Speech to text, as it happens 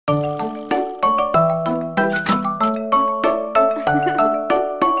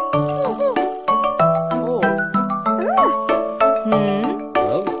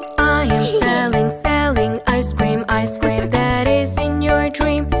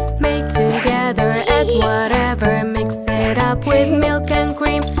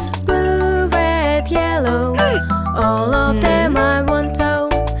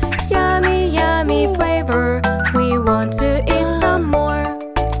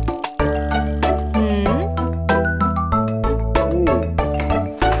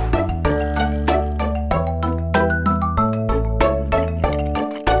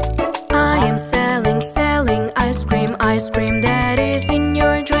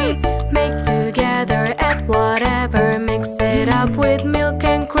up with milk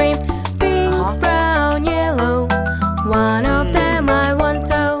and cream. Pink, brown, yellow. One of them I want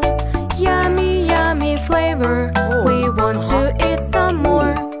to. Yummy, yummy flavor. We want to eat some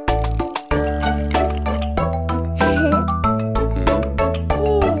more.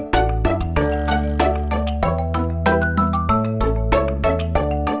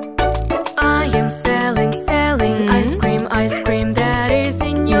 I am selling ice cream that is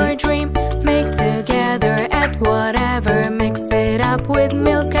in your dream. Make together, add whatever, mix it up with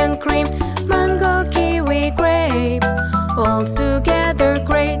milk and cream. Mango, kiwi, grape, all together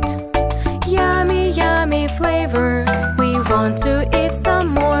great. Yummy, yummy flavor. We want to eat some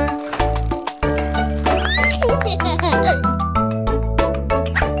more.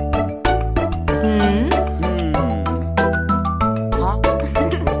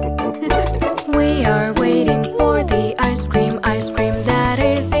 We are waiting for the ice cream that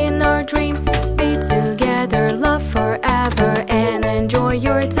is in our dream. Be together, love forever, and enjoy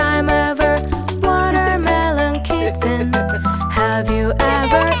your time ever. Watermelon kitten, have you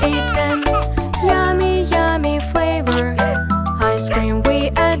ever eaten? Yummy, yummy flavor, ice cream we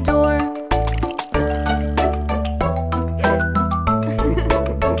adore.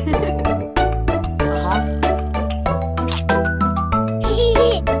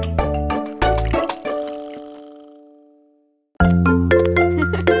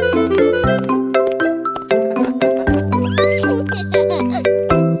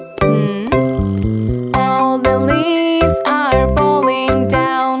 All the leaves are falling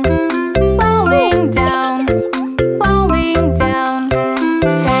down, falling down, falling down.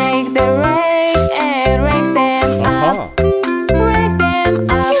 Take the rake and rake them up, rake them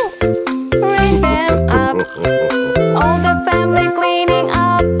up, rake them up. All the family cleaning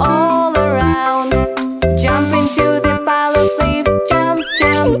up all around. Jump into the pile of leaves, jump,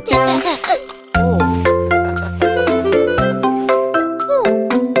 jump, jump.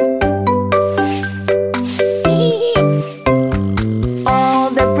 All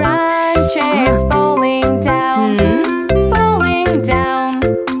the branches falling down, falling down,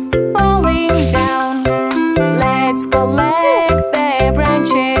 falling down. Let's collect the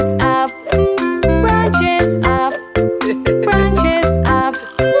branches up, branches up, branches up.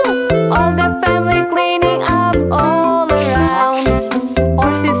 All the family cleaning up all around.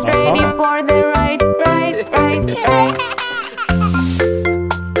 Horses ready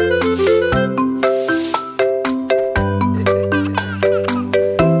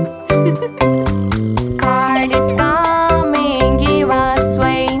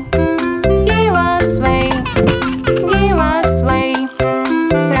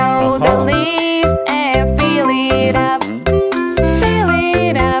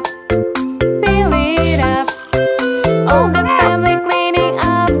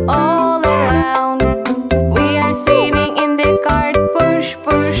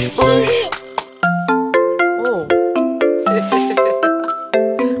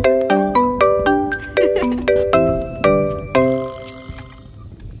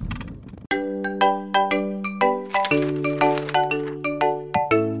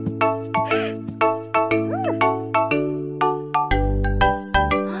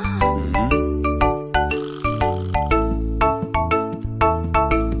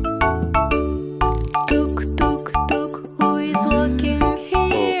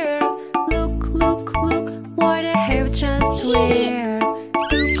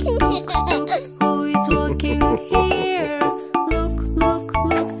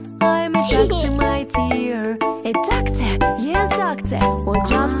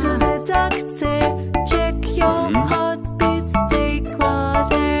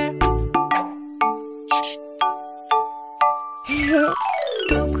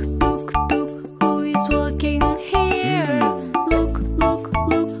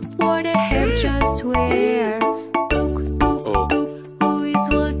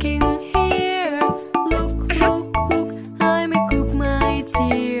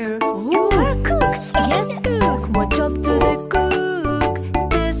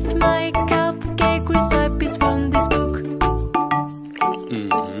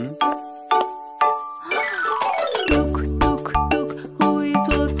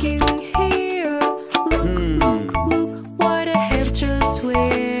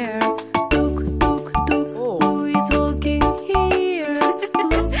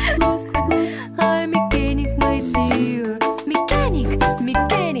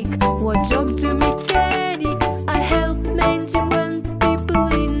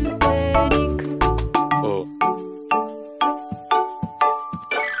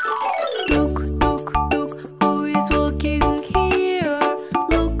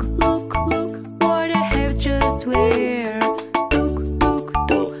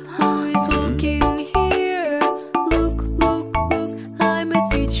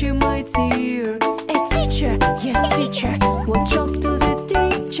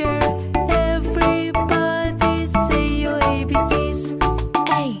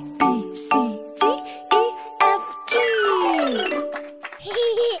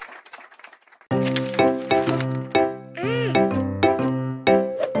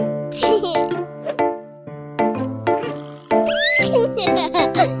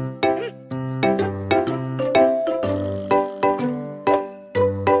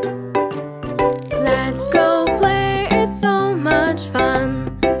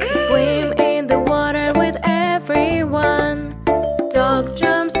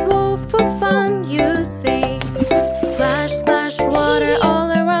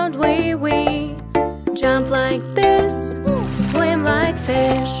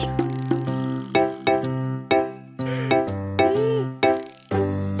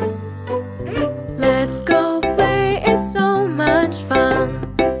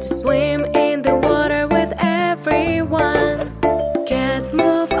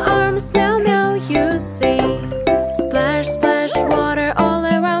meow, meow, you see. Splash, splash, water all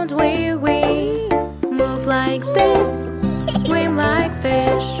around, wee, wee. Move like this, swim like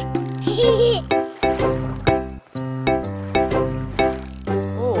fish.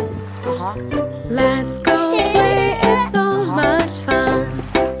 Let's go play, it's so much fun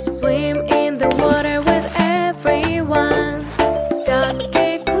to swim in the water with everyone. Duck,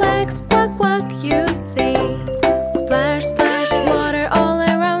 kick, legs, quack, quack, you see. Splash, splash, water all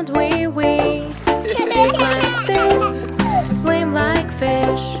around, wee, wee. Kick like this, swim like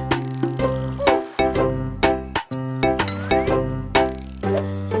fish.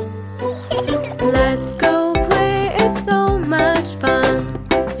 Let's go play, it's so much fun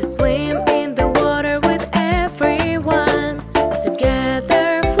to swim in the water with everyone.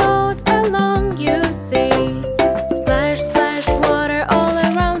 Together float along, you see. Splash, splash, water all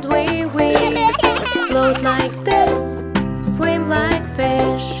around, wee, wee. Float like this, swim like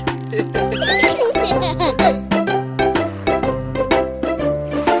fish.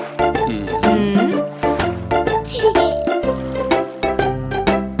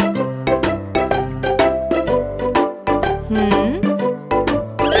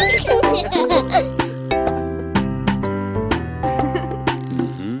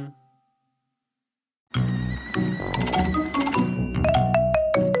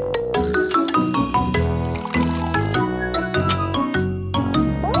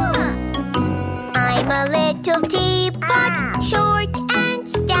 I'm a little teapot, short and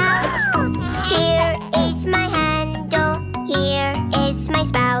stout. Here is my handle, here is my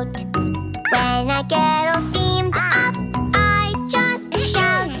spout. When I get all steamed up, I just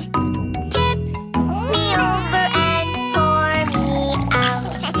shout. Tip me over and pour me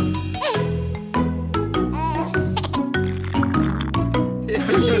out.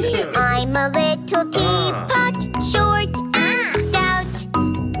 I'm a little teapot, short and stout.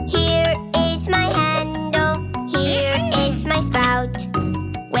 Here is my handle, here is my spout.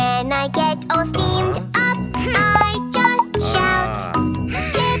 When I get all steamed up, I just shout.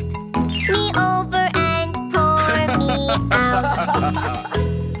 Tip me over and pour me out.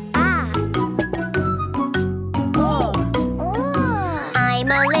 I'm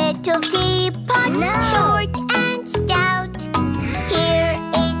a little teapot, short and stout. Here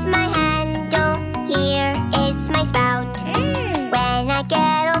is my handle, here is my spout. When I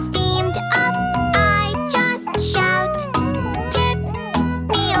get all steamed up, I just shout. Tip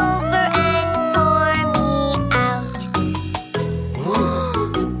me over and pour me out.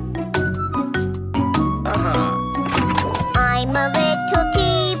 I'm a little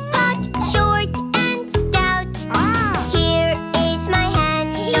teapot, short and stout. Here is my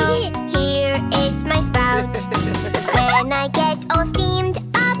handle, here is my spout. When I get all steamed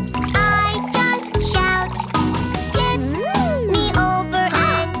up, I just shout. Tip me over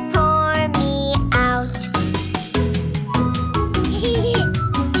and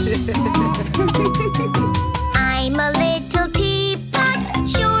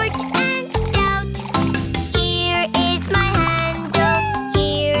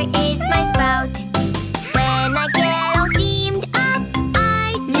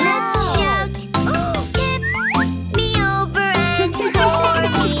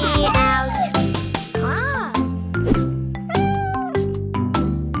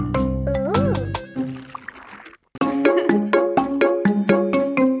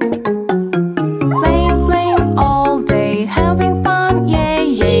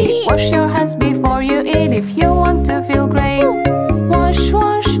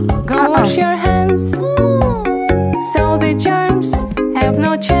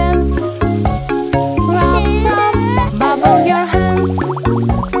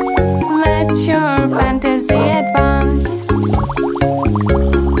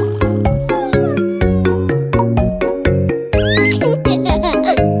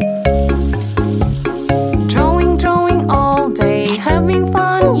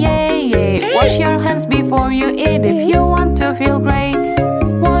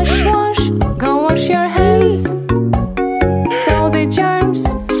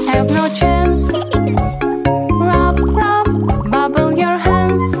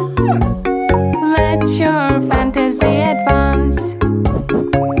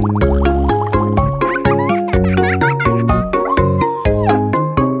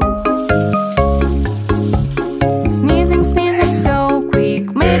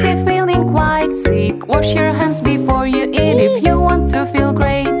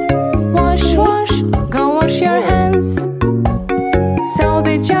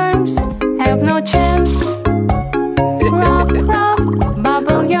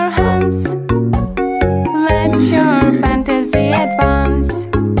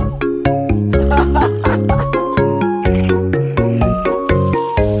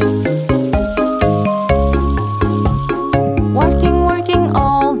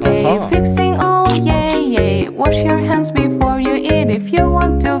if you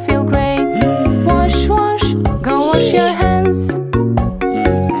want to feel great. Wash, wash, go wash your hands,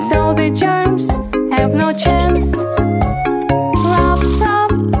 so the germs have no chance. Rub,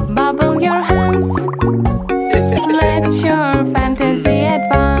 rub, bubble your hands, let your fantasy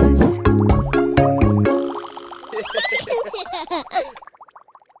advance.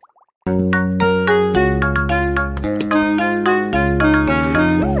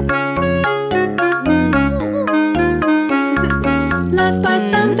 Let's buy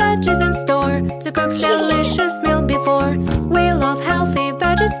some veggies in store to cook delicious meal before. We love healthy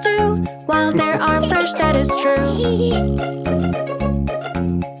veggies too, while they are fresh, that is true.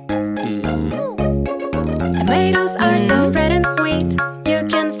 Tomatoes are so red and sweet, you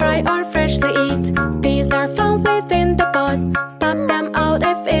can fry or freshly eat. Peas are found within the pot, pop them out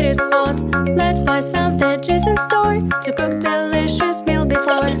if it is hot. Let's buy some veggies in store to cook delicious meal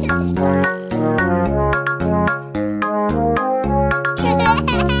before.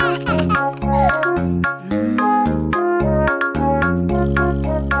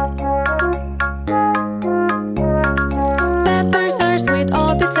 Peppers are sweet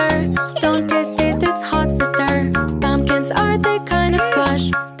or bitter, don't taste it, it's hot, sister. Pumpkins are the kind of squash,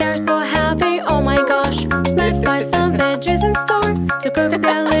 they're so heavy, oh my gosh. Let's buy some veggies in store to cook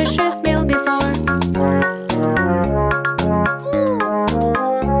delicious meal before.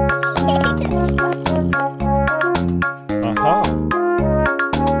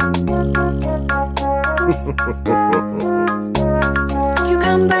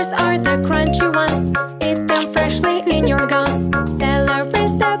 Cucumbers are the crunchy ones, eat them freshly in your gums.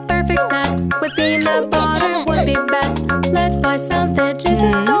 Celery's the perfect snack, with peanut butter would be best. Let's buy some veggies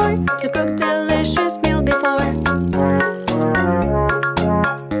in store to cook delicious meal before.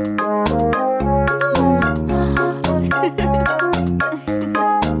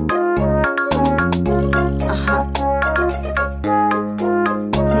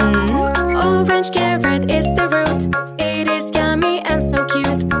 Orange carrot is the root, it is yummy and so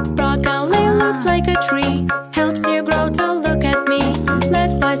cute. Broccoli looks like a tree,